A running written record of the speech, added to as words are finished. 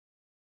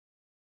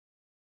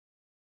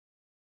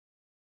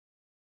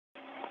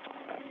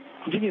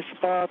Денис,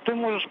 ты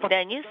можешь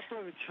Dennis,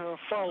 подготовить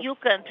файл you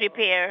can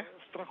prepare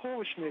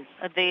страховочный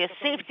the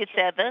safety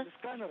tether. без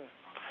камеры.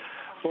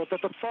 Вот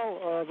этот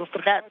файл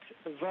застраховать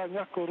за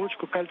мягкую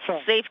ручку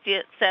кольца.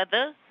 Safety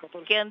tether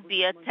can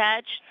be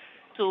attached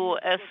to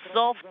a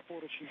soft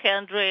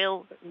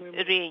handrail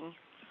ring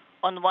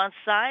on one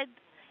side,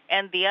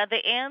 and the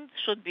other end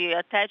should be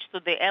attached to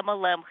the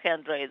MLM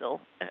handrail.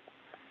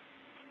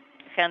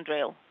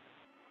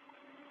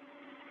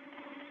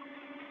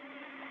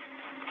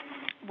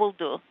 Will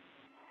do.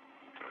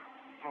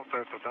 Вот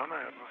это, да,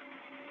 наверное?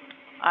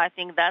 I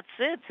think that's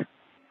it.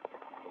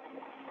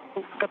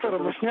 Который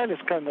мы сняли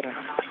с камеры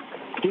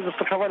и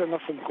застраховали на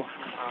сумку.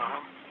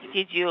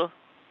 Did you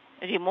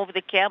remove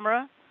the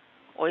camera,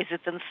 or is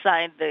it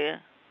inside the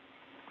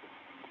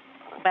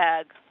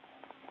bag?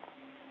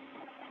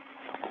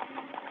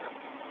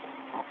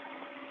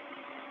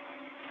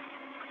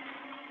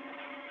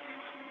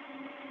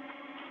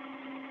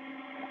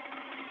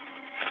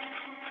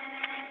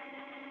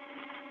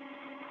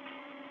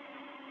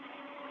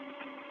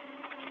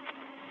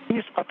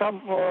 Денис, а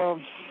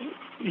там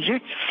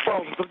есть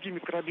файл с другими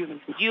карабинами?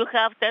 Do you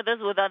have tethers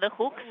with other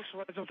hooks?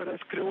 Возьмем тогда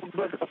из кривого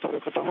бэга,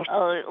 потому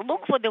что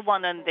Look for the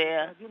one in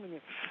the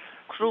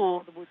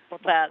crew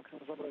bag,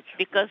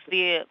 because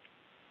the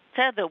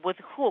tether with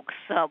hooks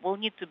will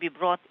need to be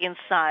brought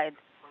inside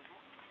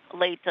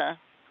later.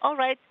 All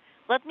right,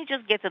 let me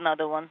just get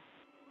another one.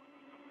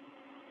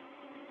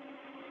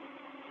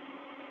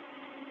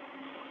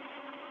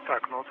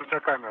 Так, ну вот у тебя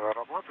камера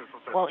работает,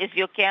 вот Well, is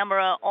your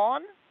camera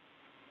on?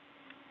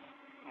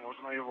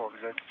 Можно его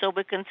взять. So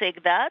we can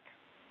take that.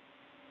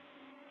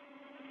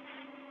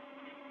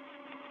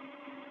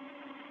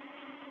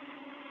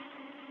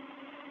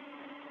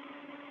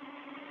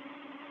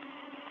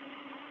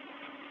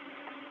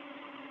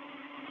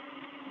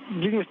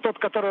 Денис, тот,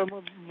 который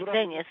мы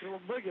Dennis, в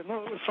бэге,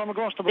 ну, самое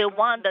главное, чтобы... the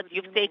one that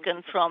you've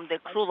taken from the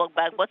crew lock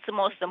bag, what's the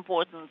most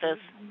important is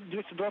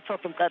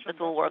 220-м that it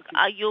will work.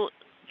 Are you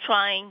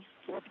trying,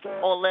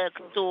 Oleg,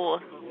 to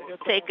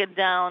take it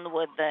down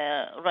with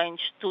the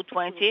range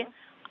 220?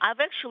 I've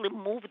actually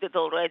moved it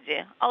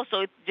already.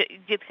 Also, it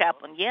did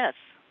happen, yes.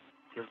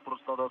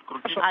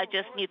 I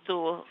just need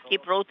to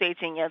keep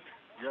rotating it.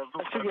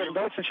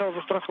 Давайте сначала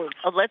застрахуем.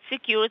 Let's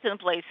secure it in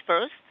place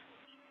first.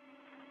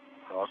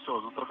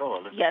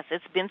 Yes,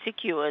 it's been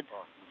secured.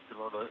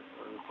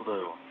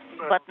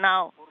 But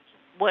now,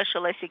 where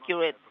shall I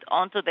secure it?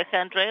 Onto the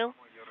handrail?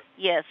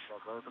 Yes.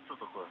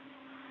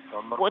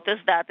 What is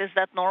that? Is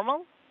that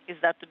normal? Is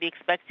that to be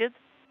expected?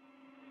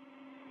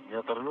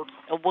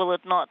 Or will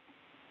it not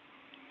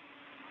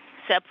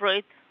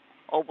separate,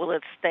 or will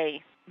it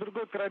stay?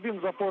 Другой карабин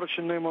за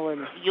поручень на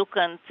МЛМ. You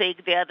can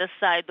take the other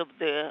side of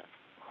the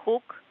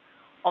hook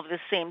of the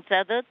same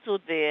tether to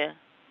the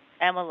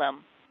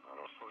MLM.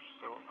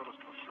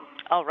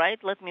 All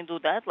right, let me do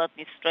that. Let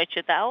me stretch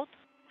it out.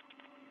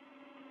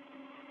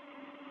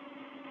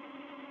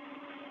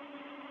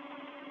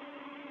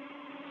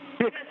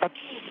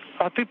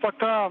 А ты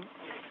пока...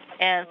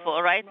 And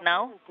for right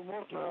now,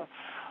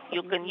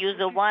 you can use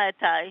a wire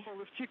tie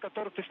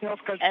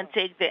and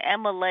take the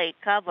MLA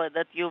cover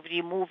that you've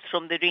removed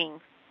from the ring.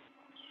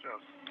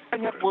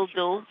 Will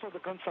do.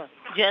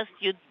 Just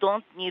you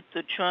don't need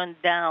to turn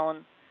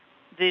down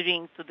the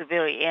ring to the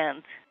very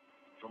end.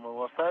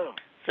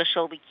 So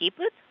shall we keep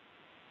it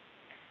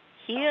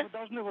here?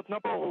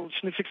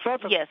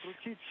 Yes.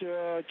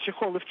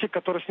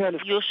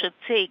 You should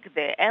take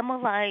the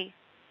MLI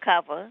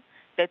cover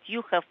that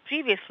you have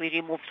previously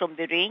removed from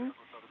the ring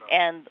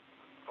and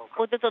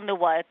put it on the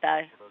wire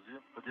tie.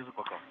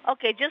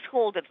 Okay, just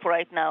hold it for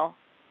right now.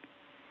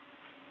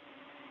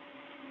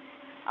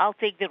 I'll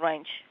take the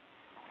wrench.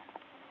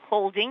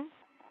 Holding.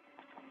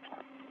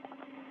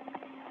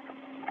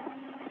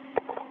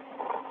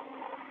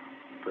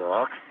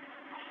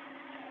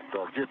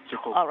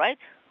 All right.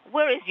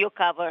 Where is your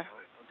cover?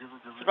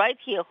 It's right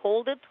here.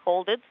 Hold it.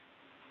 Hold it.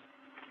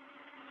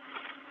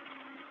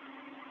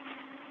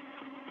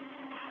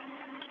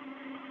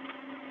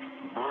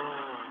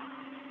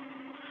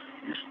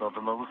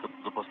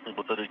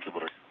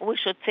 We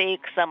should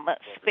take some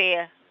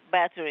spare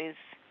batteries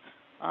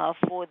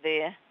for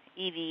the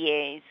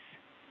EVAs.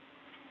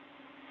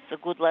 It's a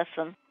good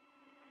lesson.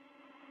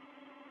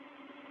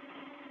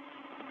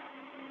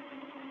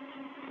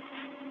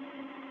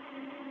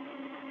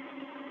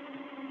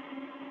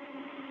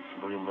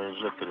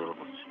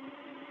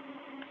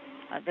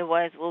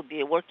 Otherwise, we'll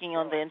be working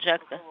on the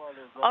injector.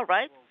 All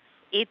right.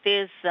 It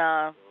is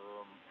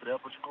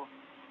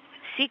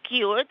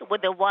secured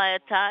with a wire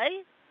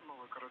tie,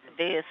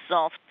 the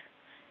soft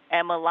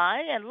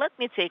MLI, and let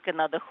me take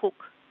another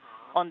hook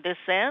on this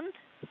end.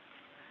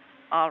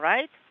 All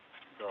right.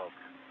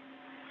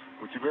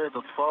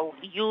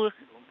 You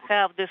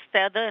have this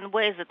tether, and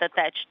where is it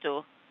attached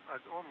to?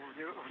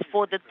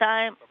 For the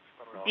time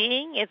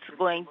being, it's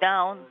going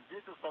downwards.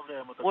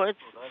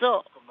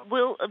 So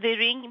will the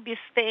ring be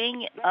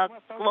staying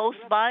close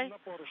by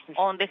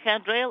on the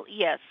handrail?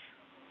 Yes.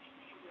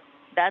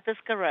 That is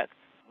correct.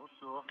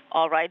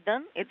 All right,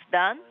 then. It's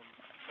done.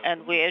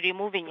 and we are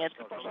removing it.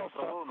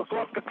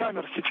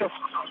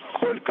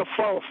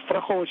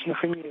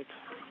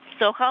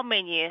 So how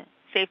many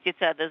safety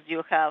tethers do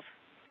you have?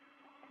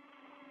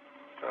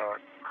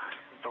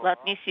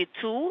 Let me see,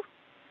 2.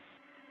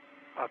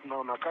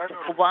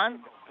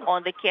 One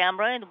on the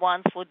camera and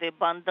one for the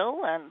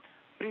bundle, and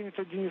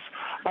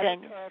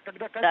then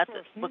that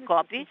we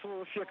copy.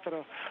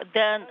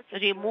 Then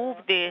remove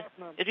the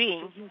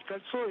ring.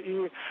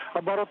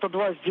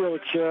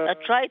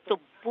 Try to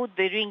put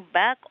the ring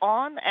back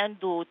on and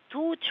do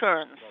 2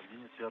 turns.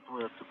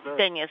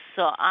 Dennis,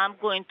 so I'm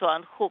going to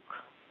unhook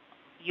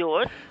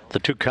yours. The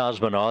 2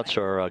 cosmonauts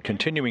are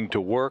continuing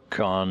to work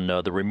on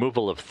the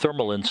removal of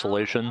thermal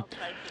insulation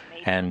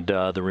and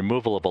the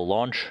removal of a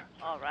launch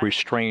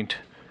restraint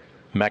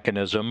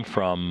mechanism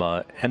from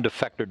end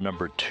effector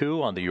number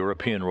 2 on the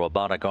European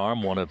robotic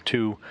arm, one of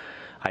 2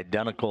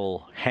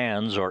 identical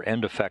hands or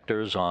end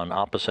effectors on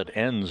opposite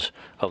ends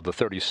of the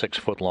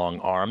 36-foot-long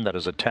arm that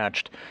is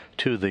attached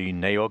to the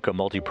NAOCA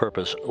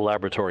multipurpose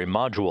laboratory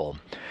module.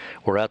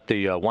 We're at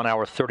the 1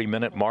 hour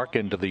 30-minute mark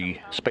into the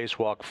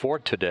spacewalk for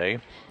today,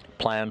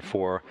 planned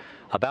for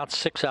about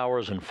 6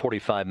 hours and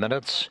 45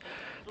 minutes.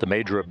 The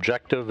major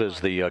objective is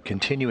the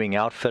continuing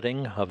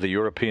outfitting of the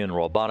European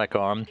robotic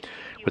arm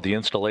with the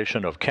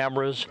installation of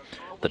cameras,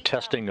 the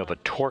testing of a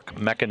torque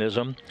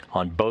mechanism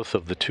on both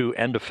of the 2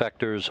 end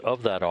effectors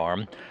of that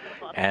arm,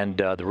 and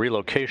the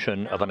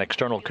relocation of an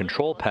external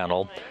control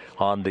panel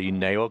on the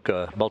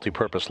NAOCA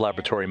multipurpose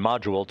laboratory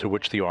module to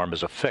which the arm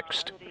is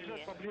affixed.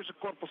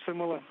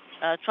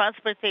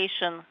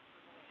 Transportation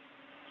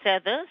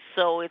tether,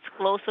 so it's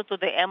closer to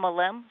the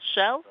MLM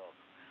shell.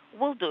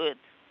 We'll do it.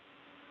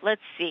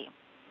 Let's see.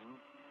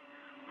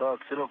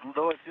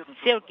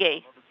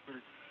 Sergey.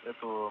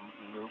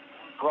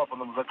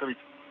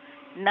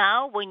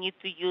 Now we need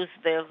to use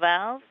the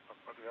valve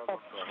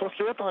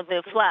or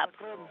the flap.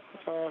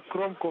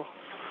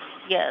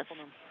 Yes,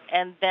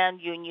 and then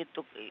you need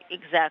to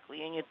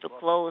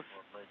close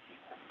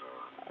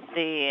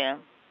the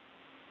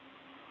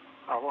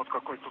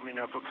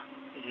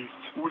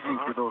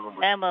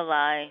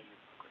MLI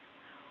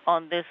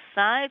on this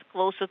side,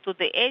 closer to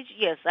the edge.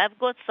 Yes, I've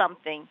got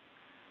something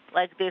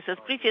like this. It's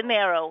pretty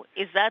narrow.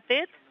 Is that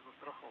it?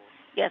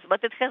 Yes,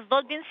 but it has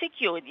not been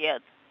secured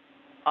yet.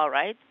 All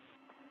right.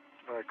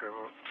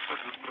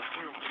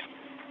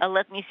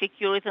 Let me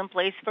secure it in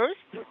place first.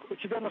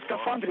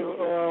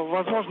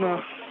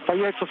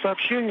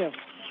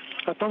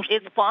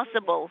 It's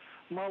possible.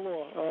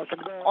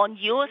 On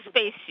your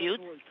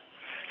spacesuit,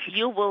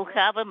 you will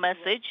have a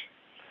message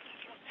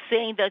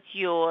saying that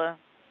your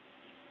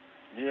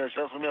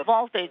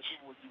voltage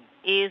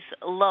is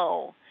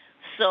low.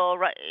 So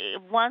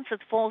once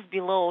it falls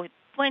below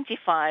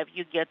 25,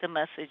 you get a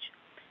message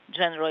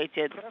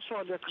generated.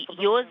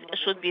 Yours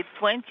should be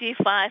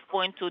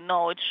 25.2.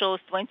 No, it shows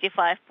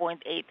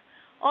 25.8.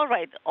 All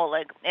right,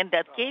 Oleg. In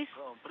that case,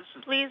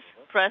 please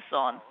press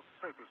on.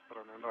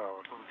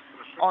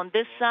 On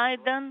this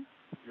side, then?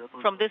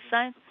 From this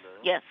side?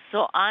 Yes.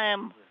 So I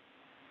am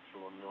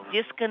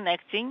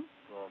disconnecting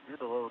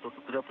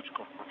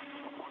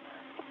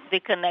the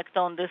connector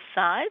on this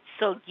side.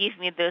 So give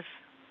me this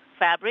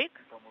fabric,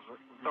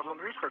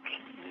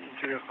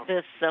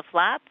 this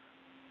flap.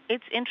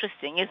 It's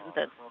interesting, isn't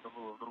it?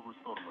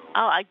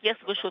 Oh, I guess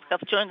we should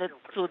have turned it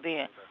to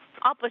the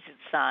opposite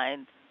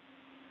side,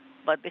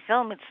 but the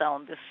helmets are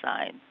on this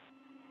side.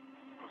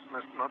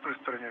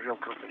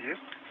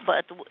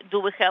 But do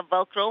we have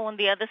Velcro on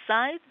the other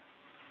side?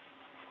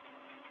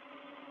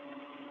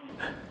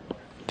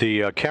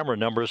 The camera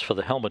numbers for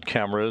the helmet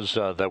cameras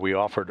that we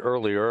offered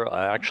earlier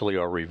actually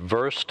are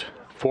reversed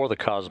for the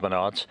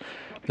cosmonauts.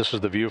 This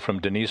is the view from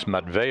Denis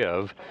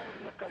Matveyev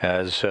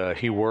as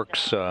he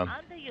works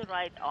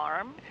right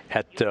arm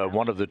at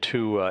one of the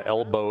 2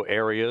 elbow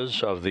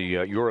areas of the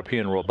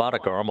European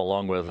robotic arm,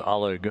 along with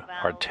Oleg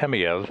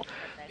Artemiev,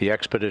 the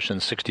Expedition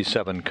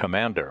 67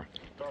 commander.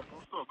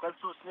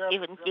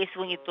 Even in case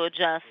we need to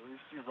adjust.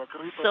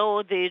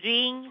 So the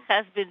ring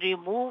has been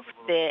removed,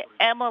 the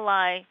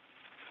MLI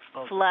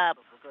flap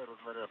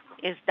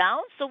is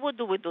down, so what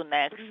do we do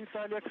next?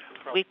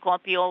 We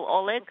copy all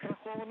Oleg,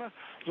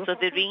 so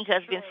the ring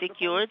has been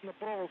secured.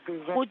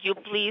 Would you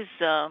please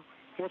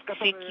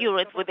secure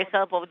it with the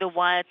help of the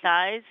wire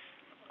ties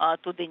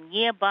to the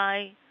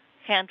nearby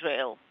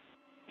handrail?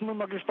 So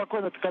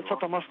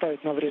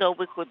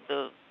we could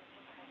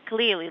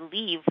clearly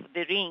leave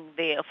the ring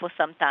there for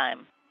some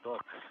time.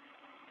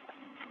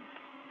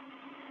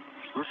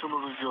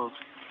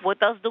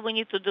 What else do we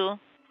need to do?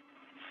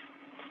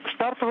 The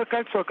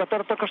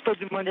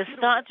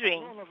start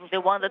ring,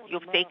 the one that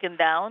you've taken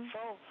down,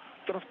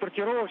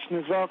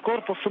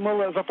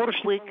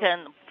 we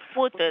can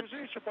put it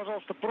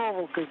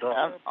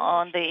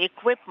on the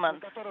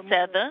equipment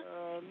tether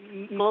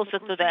closer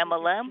to the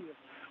MLM.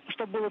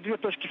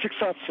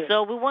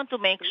 So we want to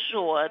make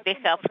sure they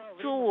have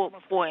 2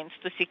 points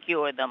to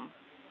secure them.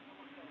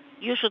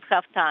 You should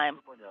have time.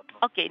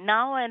 Okay,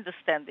 now I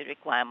understand the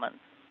requirement.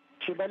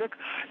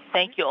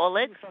 Thank you,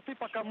 Oleg.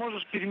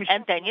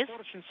 And Dennis,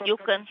 you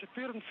can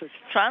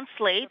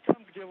translate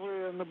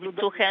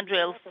to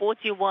handrail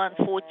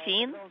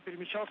 4114,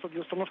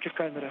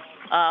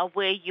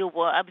 where you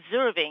were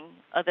observing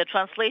the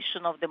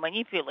translation of the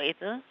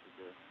manipulator.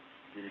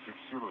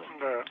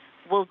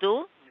 Will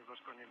do.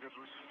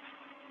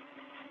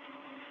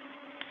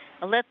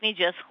 Let me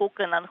just hook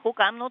and unhook.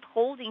 I'm not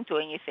holding to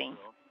anything.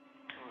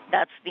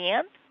 That's the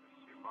end.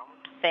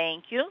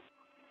 Thank you.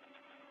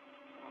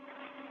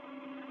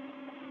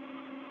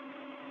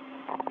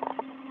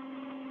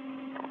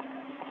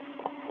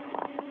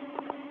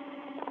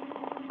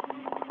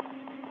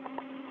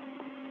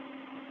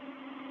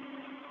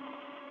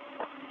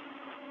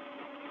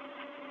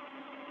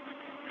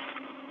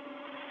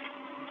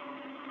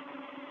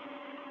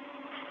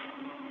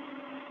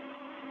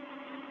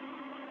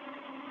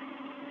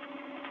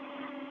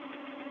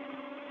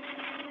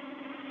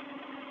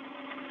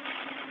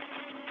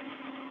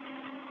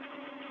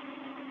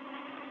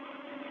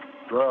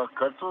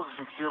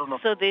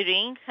 So the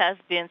ring has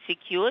been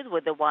secured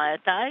with the wire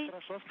tie.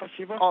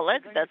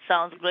 Oleg, that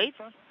sounds great.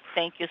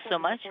 Thank you so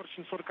much.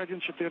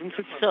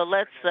 So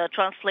let's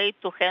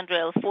translate to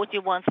handrail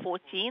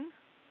 4114.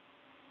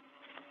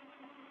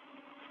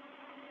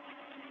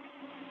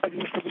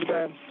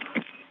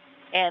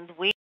 And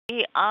we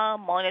are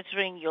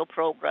monitoring your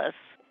progress.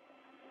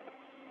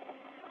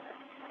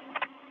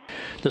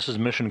 This is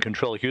Mission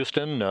Control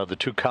Houston. The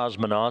two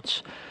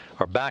cosmonauts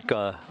are back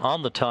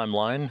on the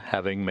timeline,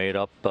 having made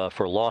up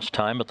for lost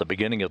time at the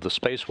beginning of the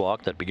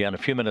spacewalk that began a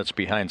few minutes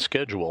behind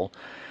schedule.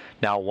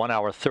 Now 1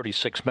 hour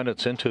 36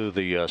 minutes into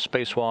the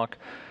spacewalk.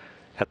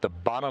 At the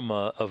bottom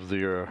of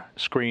your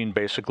screen,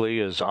 basically,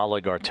 is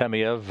Oleg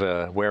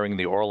Artemyev wearing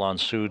the Orlan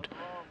suit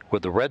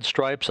with the red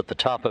stripes. At the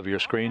top of your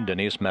screen,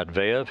 Denis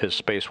Matveyev, his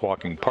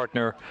spacewalking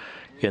partner,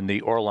 in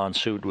the Orlan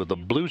suit with the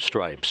blue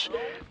stripes.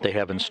 They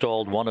have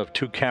installed one of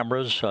two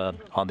cameras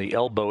on the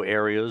elbow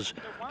areas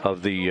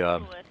of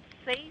the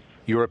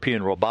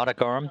European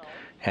robotic arm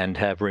and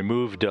have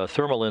removed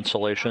thermal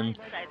insulation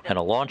and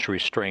a launch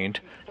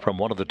restraint from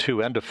one of the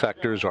two end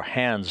effectors or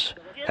hands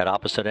at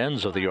opposite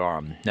ends of the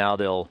arm. Now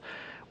they'll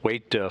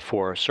wait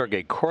for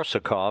Sergei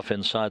Korsakov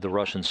inside the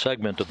Russian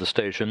segment of the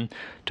station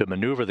to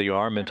maneuver the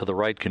arm into the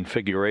right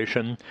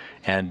configuration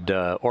and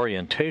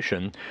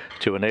orientation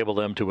to enable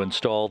them to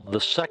install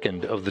the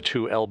second of the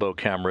two elbow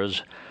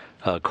cameras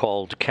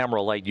called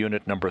Camera Light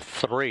Unit number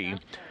 3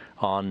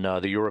 on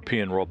the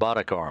European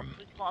robotic arm.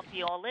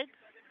 Copy, Oleg.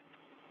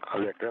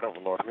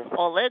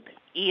 Oleg,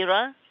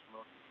 ERA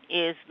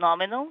is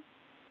nominal.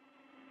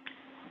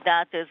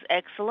 That is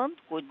excellent.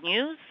 Good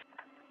news.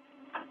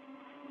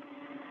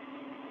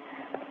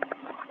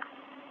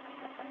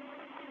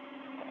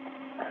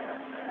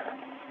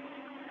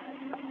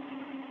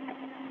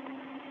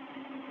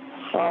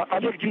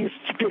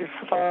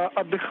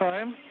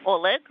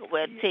 Oleg,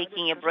 we're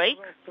taking a break.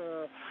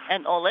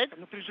 And Oleg,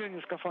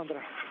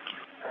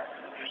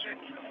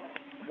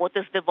 what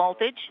is the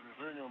voltage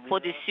for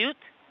the suit?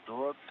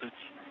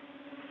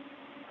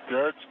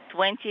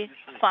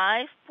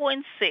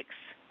 25.6.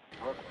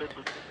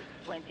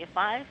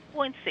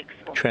 25.6.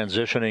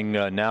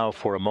 Transitioning now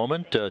for a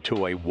moment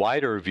to a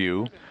wider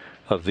view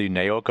of the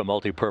Naoka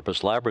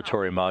multipurpose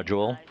laboratory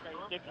module.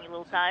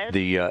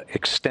 The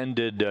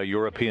extended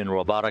European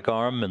robotic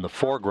arm in the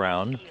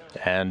foreground,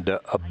 and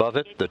above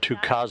it, the two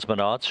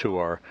cosmonauts who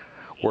are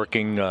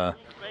working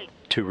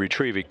to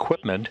retrieve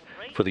equipment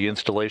for the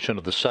installation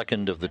of the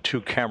second of the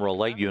two camera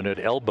light unit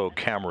elbow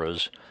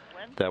cameras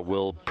that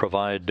will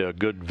provide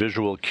good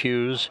visual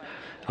cues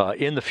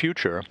in the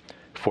future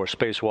for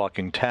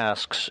spacewalking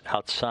tasks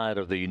outside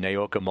of the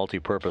Naoka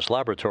multipurpose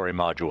laboratory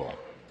module.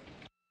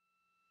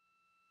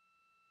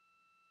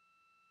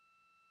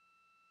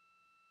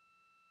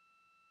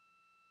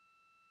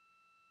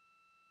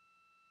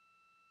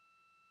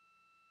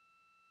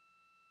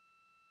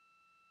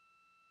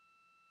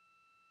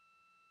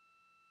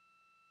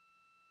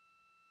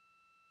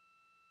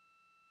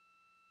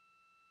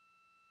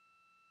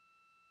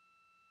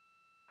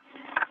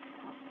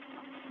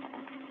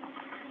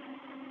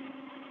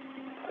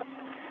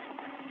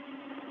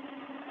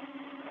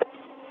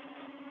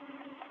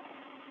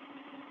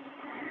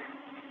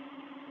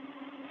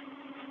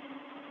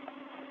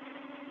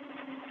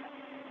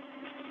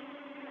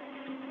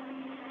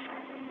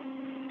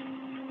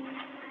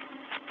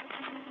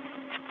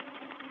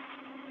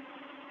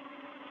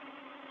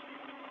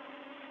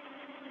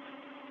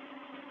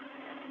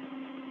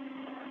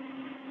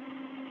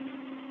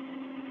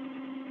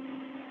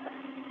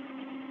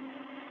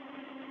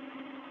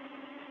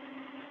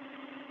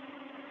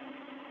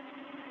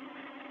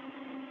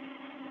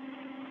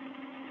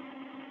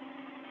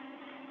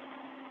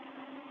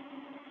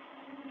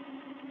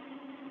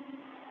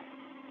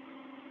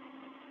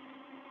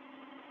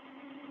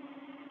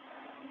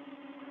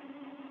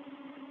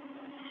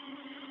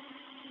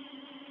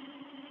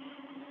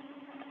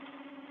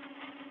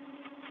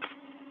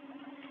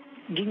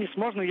 Денис,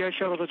 можно я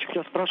еще разочек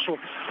тебя спрошу?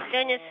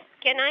 Dennis,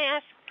 can I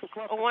ask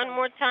one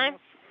more time?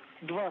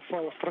 Два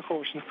файла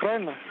страховочных,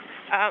 правильно?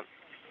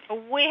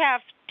 We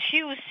have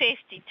 2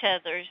 safety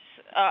tethers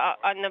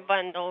on the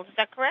bundle. Is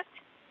that correct?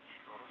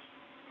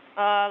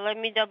 Let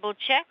me double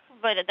check,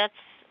 but that's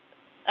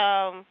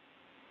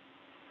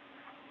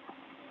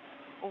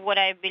what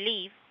I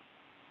believe.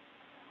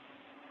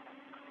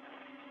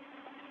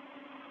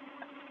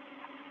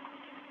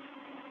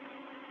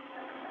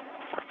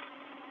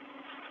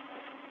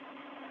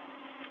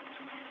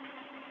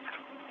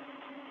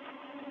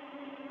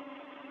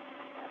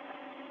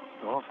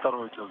 Он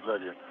второй у тебя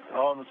сзади.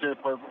 А он у тебя,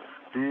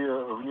 ты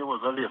в него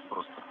залез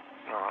просто.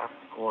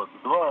 Вот.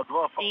 Два.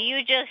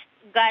 You just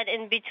got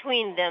in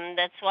between them.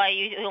 That's why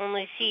you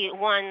only see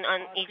one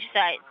on each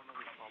side.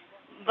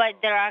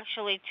 But there are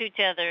actually 2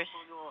 tethers.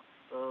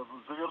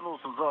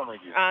 Завернулся за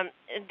ноги.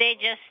 They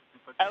just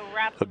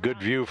A good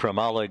view from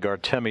Oleg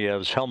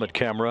Artemiev's helmet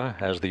camera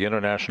as the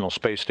International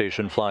Space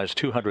Station flies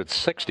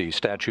 260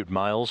 statute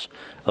miles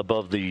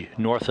above the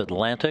North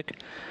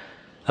Atlantic,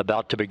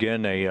 about to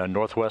begin a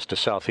northwest to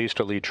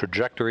southeasterly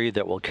trajectory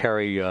that will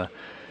carry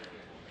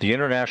the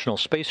International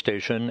Space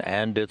Station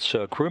and its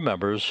crew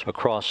members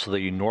across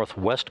the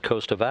northwest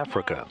coast of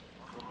Africa.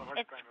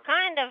 It's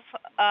kind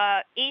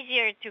of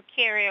easier to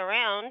carry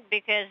around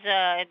because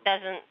it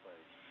doesn't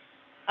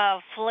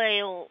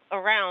flail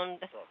around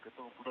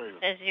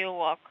as you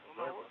walk.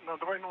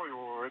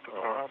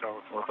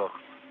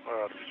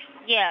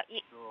 Yeah,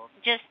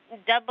 just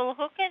double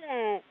hook it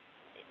and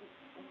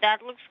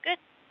that looks good.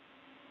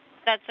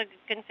 That's a good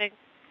config.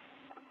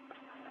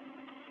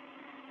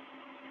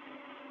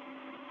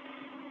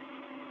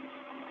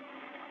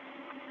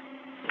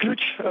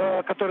 Ключ,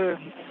 который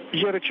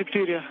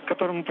ER4,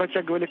 которым мы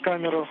протягивали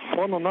камеру,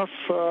 он у нас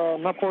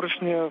на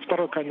поручне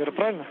второй камеры,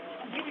 правильно?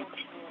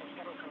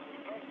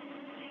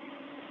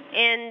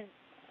 And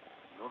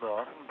Ну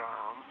да.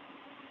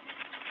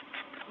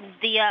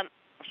 the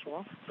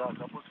Хорошо. Так,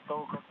 а после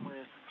того, как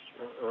мы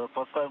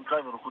поставим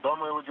камеру, куда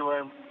мы его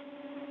деваем?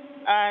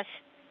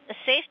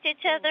 safety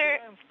tether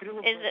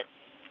is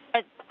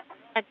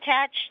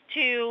attached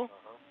to,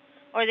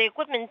 or the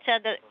equipment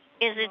tether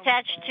is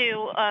attached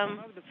to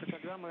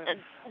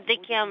the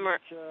camera.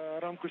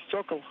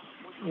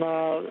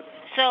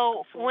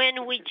 So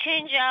when we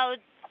change out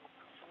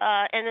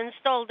and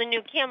install the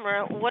new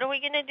camera, what are we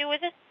going to do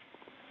with it?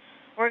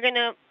 We're going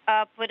to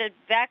put it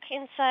back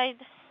inside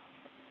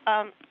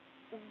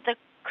the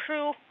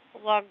crew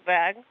log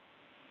bag.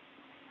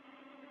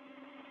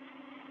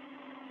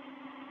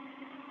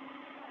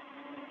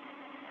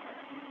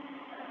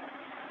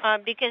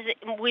 Because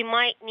we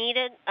might need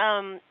it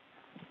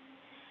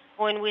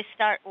when we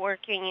start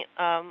working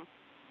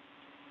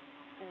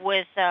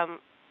with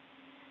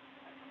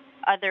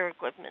other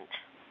equipment,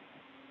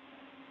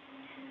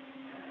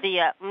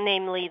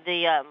 namely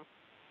the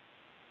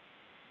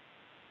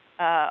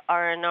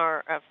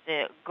R&R of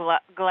the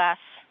glass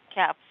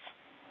caps,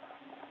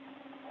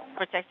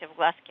 protective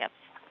glass caps.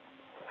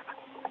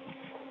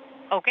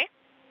 Okay.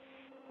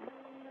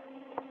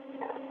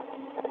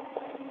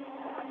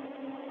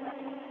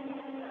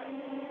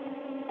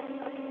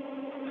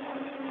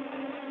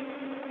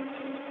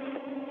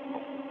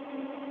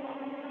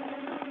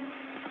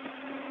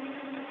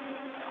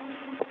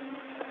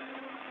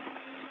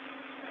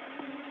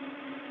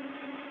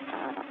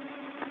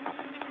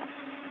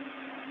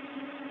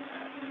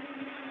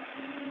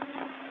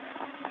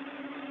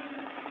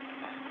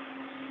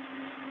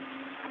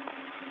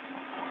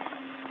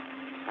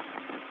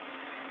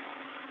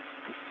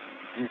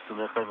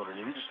 Единственная камера,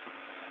 не видишь?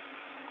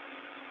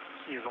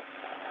 Снизу.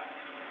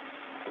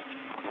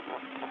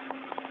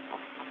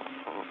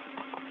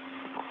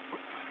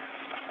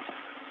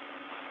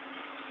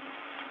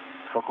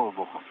 С какого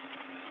боку?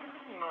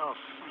 Ну,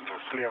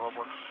 слева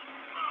больше.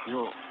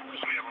 Ну,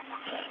 Слева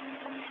больше.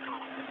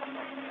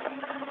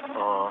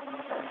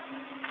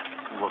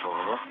 вот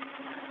она, да?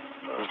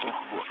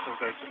 Вот.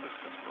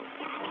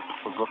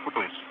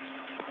 Запутались?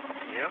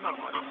 Не,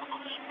 нормально.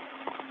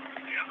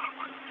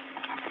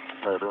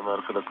 Это,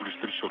 наверное, когда ключ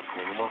трещотка,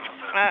 не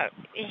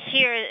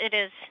Here it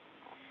is.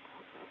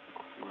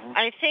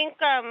 I think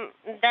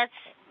that's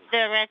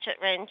the ratchet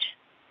wrench.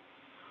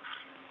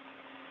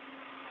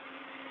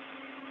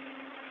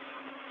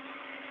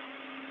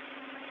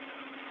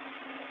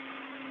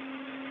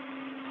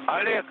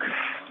 Олег.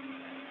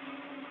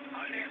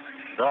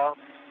 Да.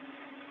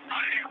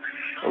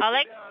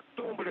 Oleg?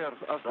 Тумблер,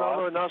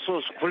 основной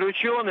насос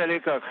включен или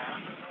как?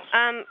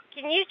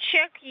 Can you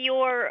check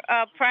your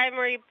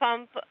primary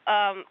pump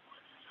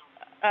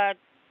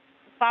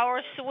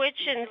power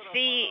switch and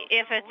see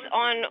if it's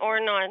on or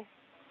not?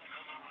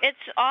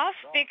 It's off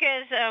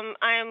because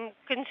I'm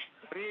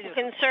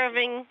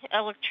conserving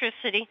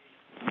electricity.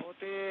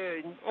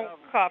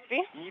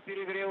 Copy. Не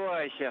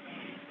перегревайся.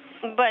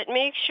 But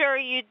make sure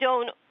you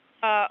don't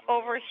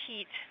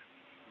overheat.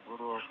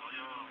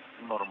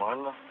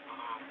 Нормально.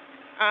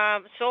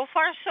 So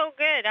far, so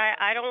good.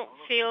 I don't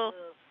feel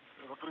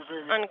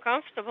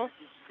uncomfortable.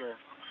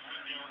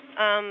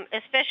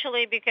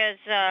 Especially because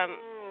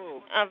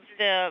of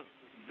the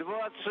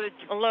 20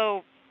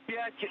 low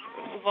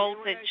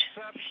voltage.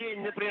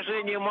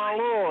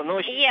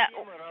 Yeah.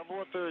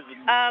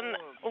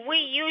 We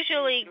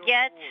usually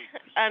get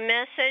a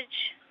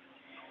message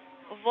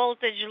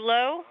voltage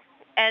low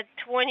at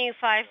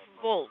 25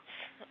 volts.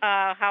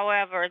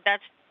 However,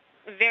 that's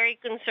very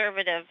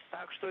conservative.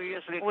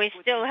 We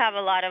still have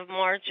a lot of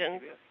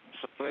margin.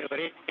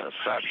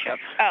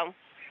 Oh,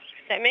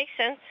 that makes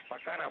sense.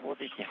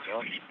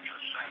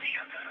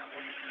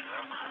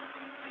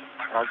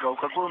 А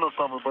какой у нас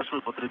самый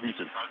большой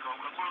потребитель?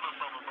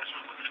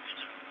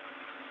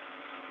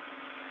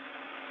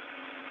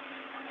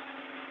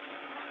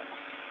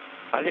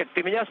 Олег,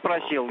 ты меня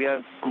спросил?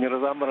 Я не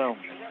разобрал.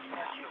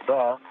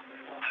 Да.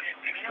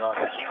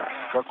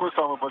 Какой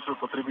самый большой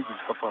потребитель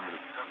в скафандре?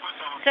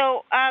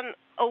 So,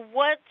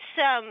 what's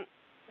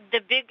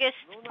the biggest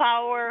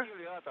power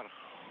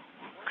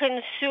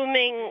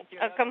consuming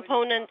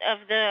component of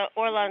the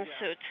Orlan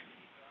suit?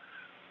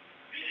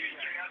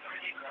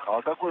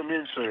 А какой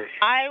меньше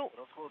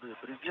расходы?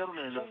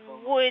 Резервный или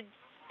основной? Would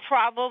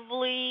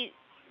probably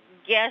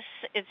guess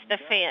it's the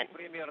fan.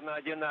 Примерно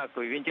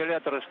одинаковый.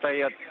 Вентиляторы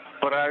стоят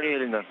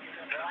параллельно.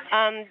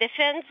 The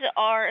fans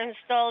are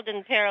installed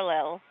in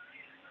parallel,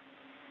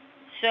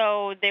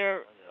 so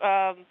they're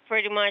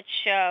pretty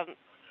much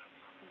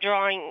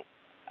drawing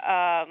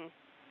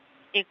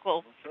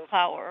equal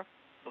power.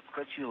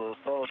 Подскочило,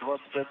 стало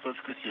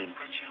 25.7.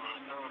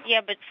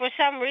 Yeah, but for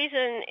some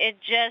reason it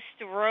just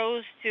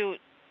rose to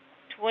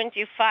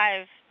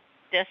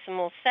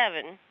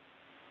 25.7.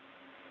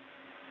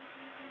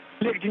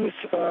 Олег, Денис,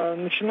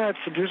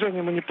 начинается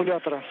движение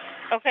манипулятора.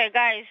 Okay,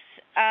 guys.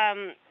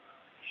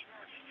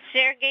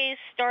 Sergey is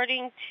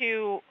starting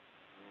to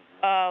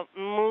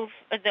move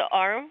the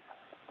arm,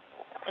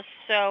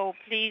 so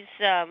please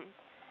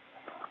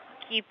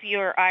keep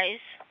your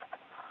eyes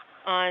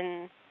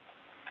on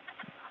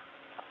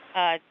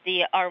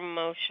the arm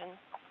motion.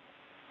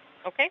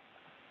 Okay?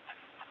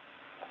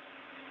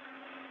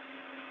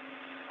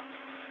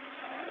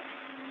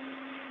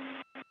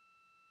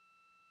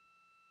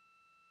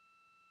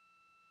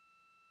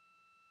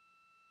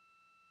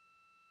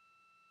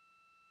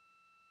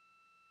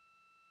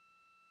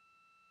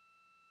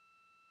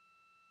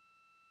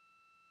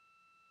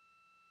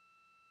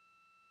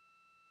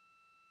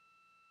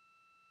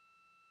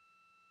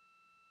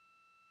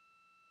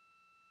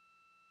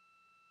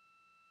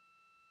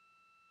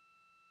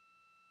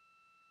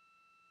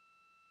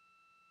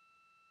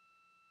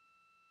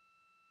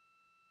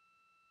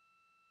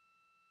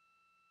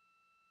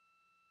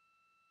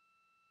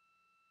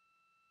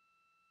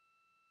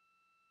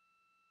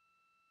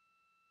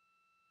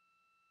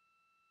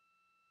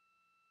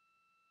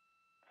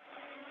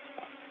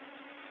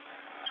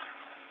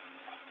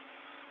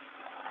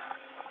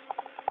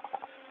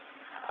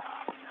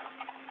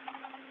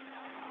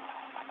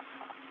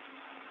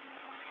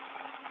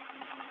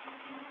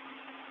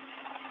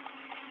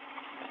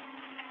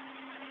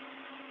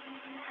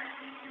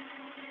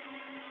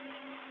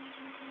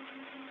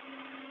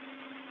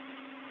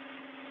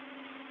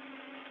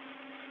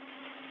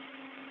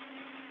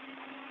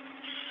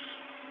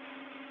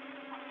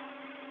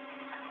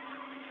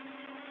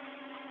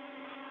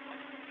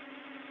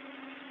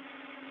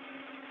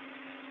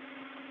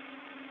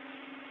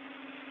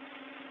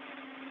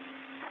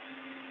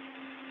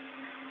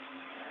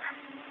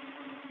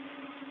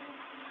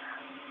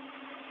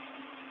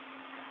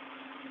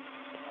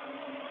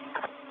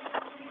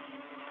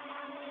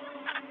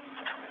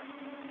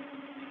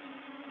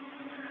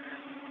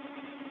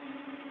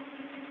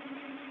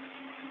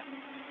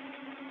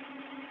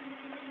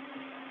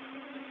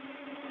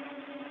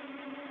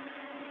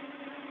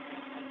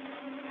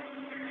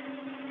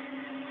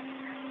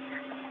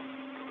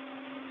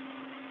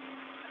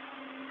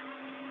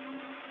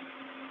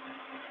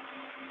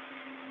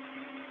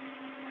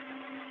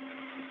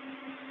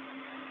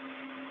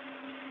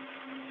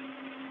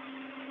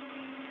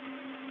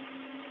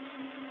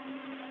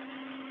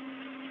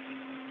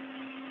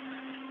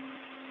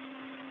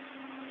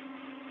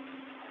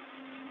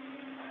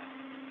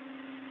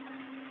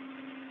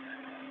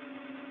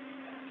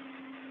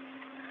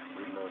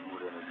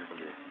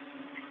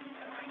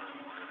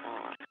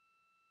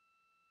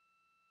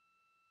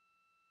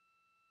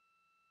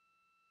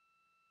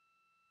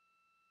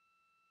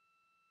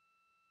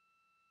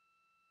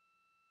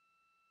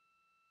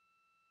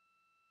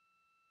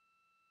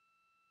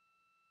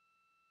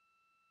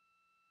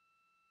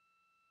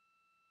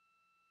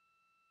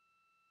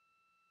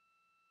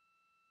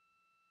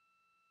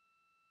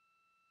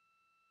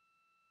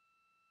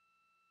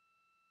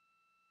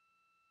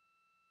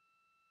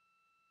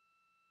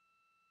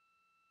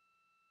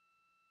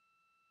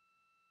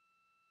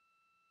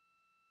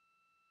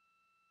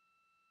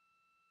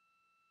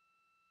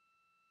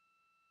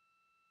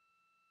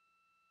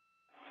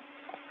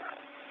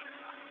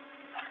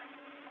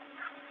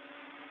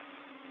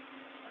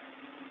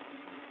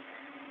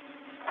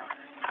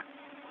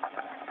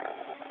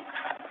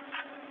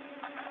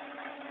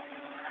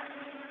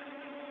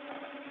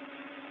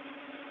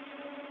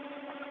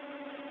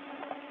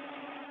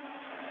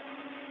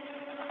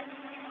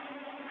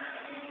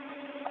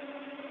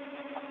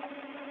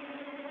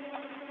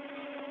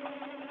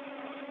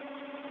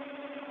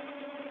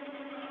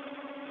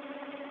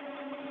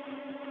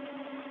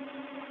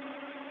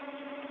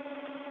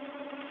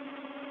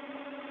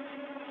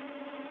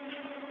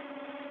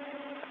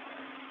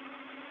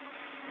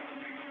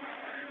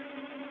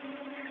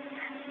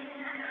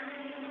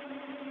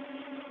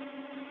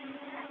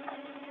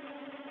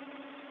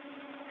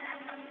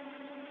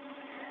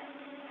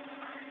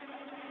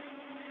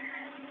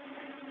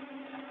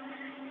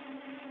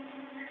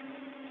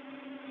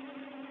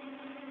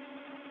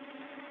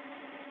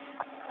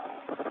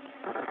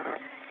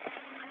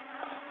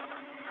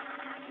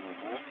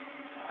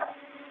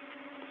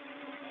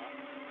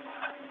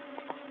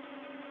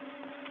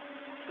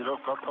 Серег,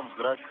 как там с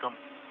графиком?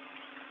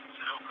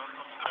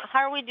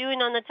 How are we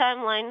doing on the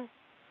timeline,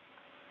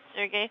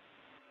 Sergey?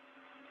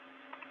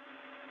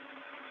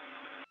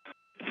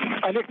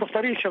 Олег,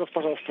 повтори еще раз,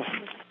 пожалуйста.